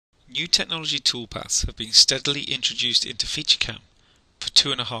New technology toolpaths have been steadily introduced into FeatureCAM for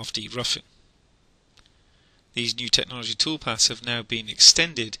 2.5D roughing. These new technology toolpaths have now been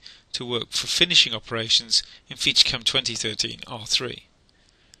extended to work for finishing operations in FeatureCAM 2013 R3.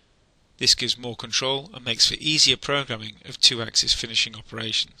 This gives more control and makes for easier programming of two-axis finishing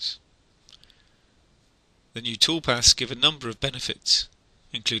operations. The new toolpaths give a number of benefits,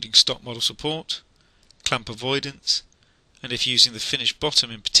 including stop model support, clamp avoidance, and if using the finished bottom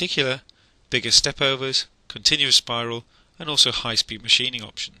in particular, bigger stepovers, continuous spiral, and also high-speed machining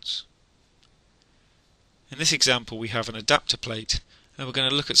options. In this example we have an adapter plate and we're going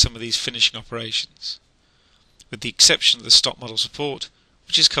to look at some of these finishing operations, with the exception of the stop model support,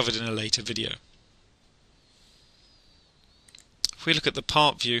 which is covered in a later video. If we look at the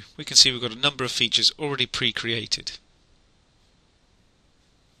part view, we can see we've got a number of features already pre-created.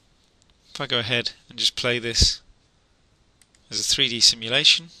 If I go ahead and just play this as a 3D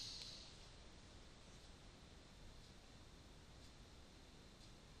simulation,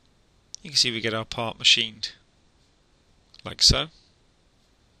 you can see we get our part machined like so.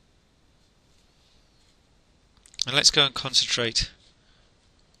 And let's go and concentrate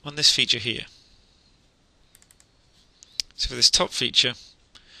on this feature here. So for this top feature,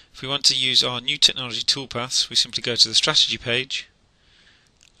 if we want to use our new technology toolpaths, we simply go to the strategy page,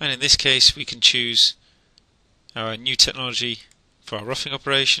 and in this case we can choose our new technology for our roughing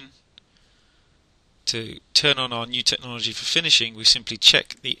operation. To turn on our new technology for finishing, we simply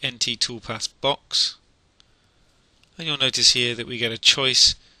check the NT Toolpath box, and you'll notice here that we get a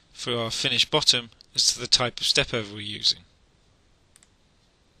choice for our finished bottom as to the type of stepover we're using.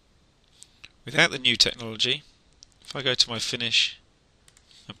 Without the new technology, if I go to my finish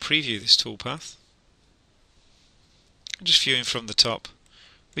and preview this toolpath, and just viewing from the top,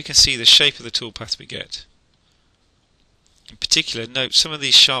 we can see the shape of the toolpath we get. In particular, note some of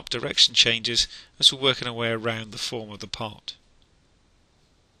these sharp direction changes as we're working our way around the form of the part.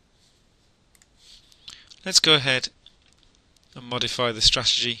 Let's go ahead and modify the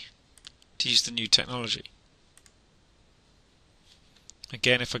strategy to use the new technology.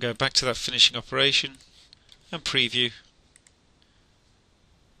 Again, if I go back to that finishing operation and preview,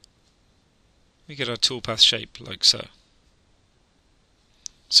 we get our toolpath shape like so.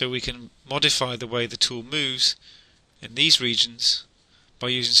 So we can modify the way the tool moves in these regions by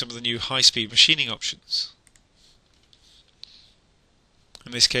using some of the new high-speed machining options.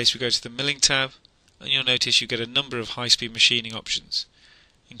 In this case we go to the milling tab, and you'll notice you get a number of high-speed machining options,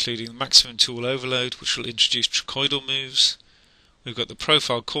 including the maximum tool overload, which will introduce trachoidal moves. We've got the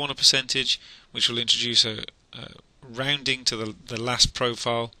profile corner percentage, which will introduce a rounding to the last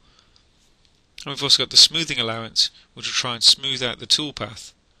profile, and we've also got the smoothing allowance, which will try and smooth out the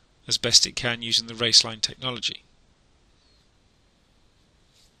toolpath as best it can using the raceline technology.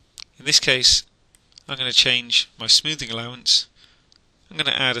 In this case, I'm going to change my smoothing allowance. I'm going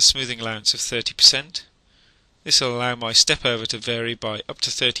to add a smoothing allowance of 30%. This will allow my stepover to vary by up to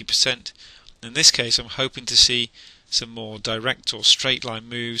 30%. In this case, I'm hoping to see some more direct or straight line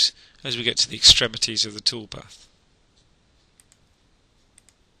moves as we get to the extremities of the toolpath.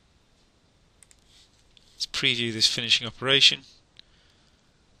 Let's preview this finishing operation.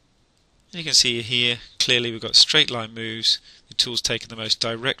 And you can see here clearly we've got straight line moves. The tool's taken the most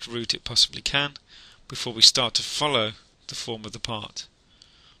direct route it possibly can before we start to follow the form of the part.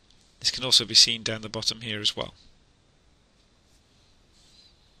 This can also be seen down the bottom here as well.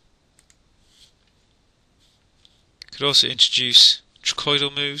 Could also introduce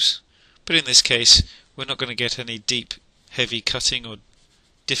trachoidal moves, but in this case we're not going to get any deep, heavy cutting or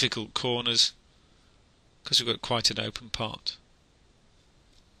difficult corners because we've got quite an open part.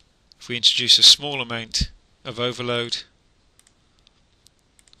 If we introduce a small amount of overload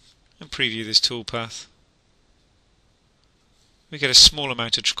and preview this toolpath, we get a small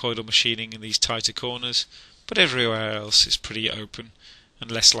amount of trachoidal machining in these tighter corners, but everywhere else is pretty open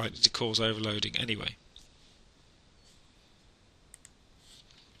and less likely to cause overloading anyway.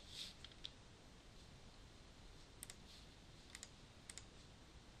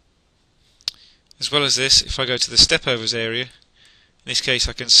 As well as this, if I go to the stepovers area, in this case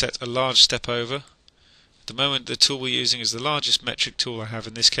I can set a large stepover. At the moment the tool we're using is the largest metric tool I have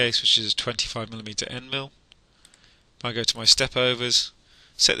in this case, which is a 25mm end mill. If I go to my stepovers,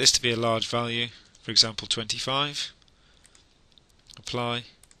 set this to be a large value, for example 25, apply,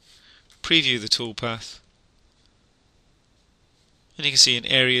 preview the toolpath, and you can see in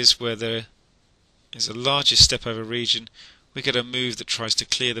areas where there is a largest stepover region we get a move that tries to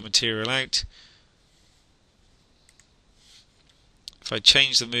clear the material out. If I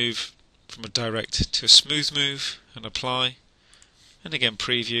change the move from a direct to a smooth move and apply, and again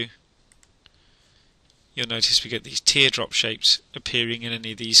preview, you'll notice we get these teardrop shapes appearing in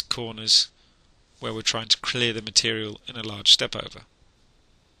any of these corners where we're trying to clear the material in a large step over.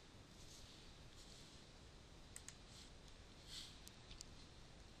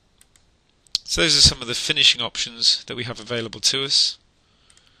 So those are some of the finishing options that we have available to us.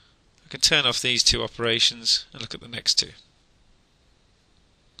 I can turn off these two operations and look at the next two.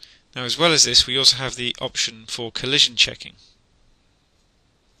 Now, as well as this, we also have the option for collision checking.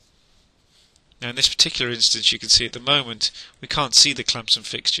 Now, in this particular instance, you can see at the moment we can't see the clamps and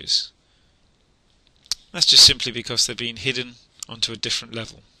fixtures. That's just simply because they're being hidden onto a different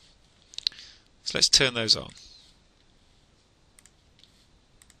level. So let's turn those on.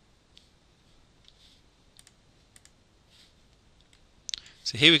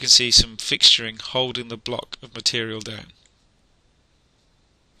 So here we can see some fixturing holding the block of material down.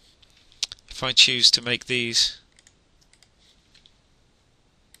 If I choose to make these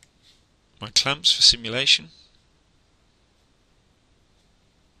my clamps for simulation,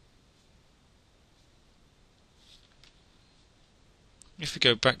 if we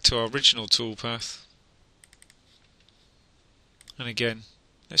go back to our original toolpath, and again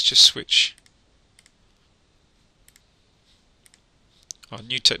let's just switch our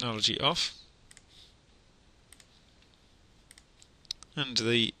new technology off, and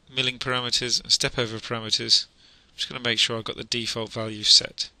the milling parameters and step over parameters, I'm just going to make sure I've got the default value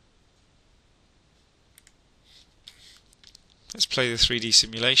set. Let's play the 3D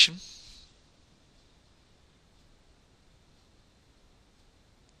simulation.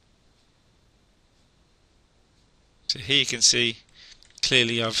 So here you can see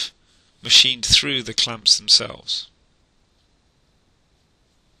clearly I've machined through the clamps themselves.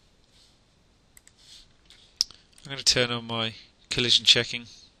 I'm going to turn on my collision checking.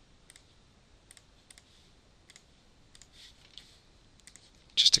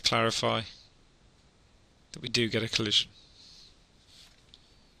 Just to clarify that we do get a collision.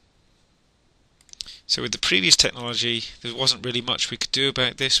 So with the previous technology, there wasn't really much we could do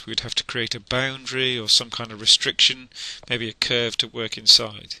about this. We'd have to create a boundary or some kind of restriction, maybe a curve to work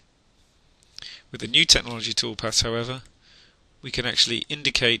inside. With the new technology toolpaths, however, we can actually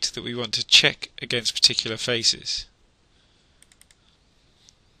indicate that we want to check against particular faces.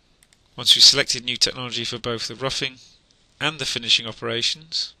 Once we've selected new technology for both the roughing and the finishing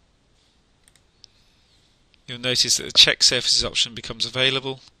operations, you'll notice that the check surfaces option becomes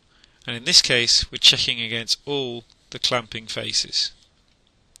available, and in this case we're checking against all the clamping faces.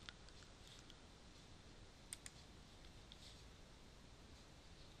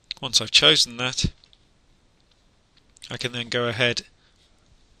 Once I've chosen that, I can then go ahead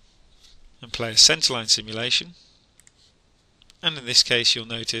and play a centerline simulation, and in this case you'll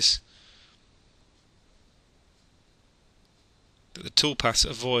notice that the toolpaths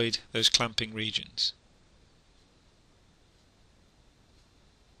avoid those clamping regions.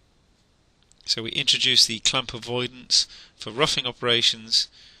 So we introduce the clamp avoidance for roughing operations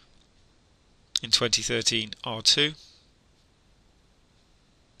in 2013 R2.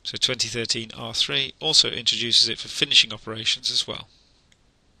 So 2013 R3 also introduces it for finishing operations as well.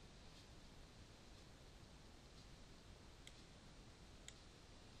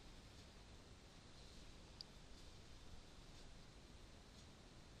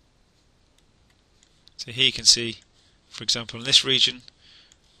 So here you can see, for example, in this region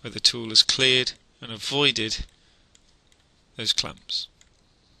where the tool has cleared and avoided those clamps.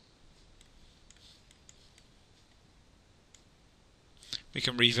 We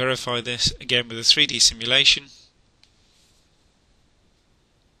can re-verify this again with a 3D simulation,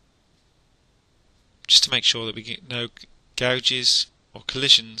 just to make sure that we get no gouges or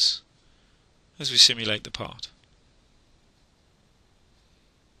collisions as we simulate the part.